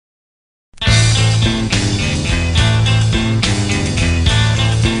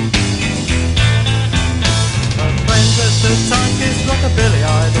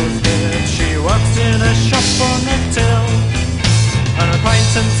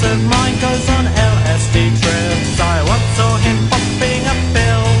of mine goes on LSD trips. I once saw him popping a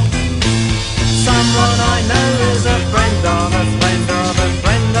pill. Someone I know is a friend of a friend of a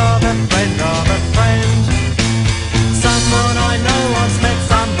friend of a friend of a friend. Someone I know once met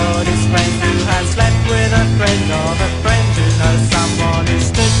somebody's friend who had slept with a friend of a friend who knows someone who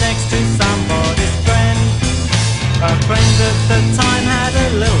stood next to somebody's friend. A friend at the time had a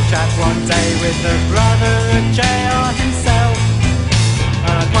little chat one day with the brother of JR himself.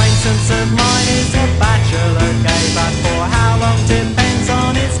 An acquaintance of mine is a bachelor gay, but for how long depends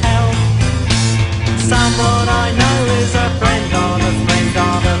on his health. Someone I know is a friend of a friend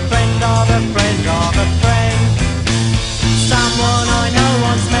of a friend of a friend of a friend. Someone I know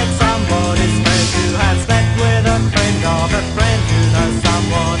once met somebody's friend who had slept with a friend of a friend who knows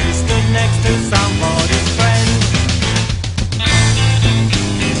someone who stood next to somebody's friend.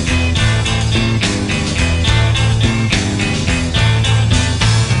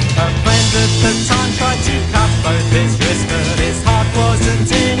 A friend at the time tried to cut both his wrists, but his heart wasn't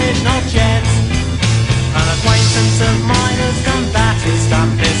in it, not yet. An acquaintance of mine has done that, he's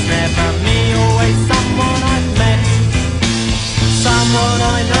done this, never me, always someone I've met. Someone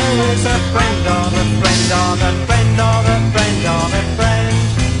I know is a friend of a friend of a friend of a friend of a friend.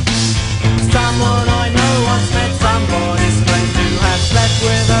 Someone I know once met somebody's friend who had slept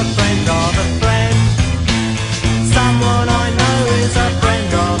with a friend of a friend. Someone I know is a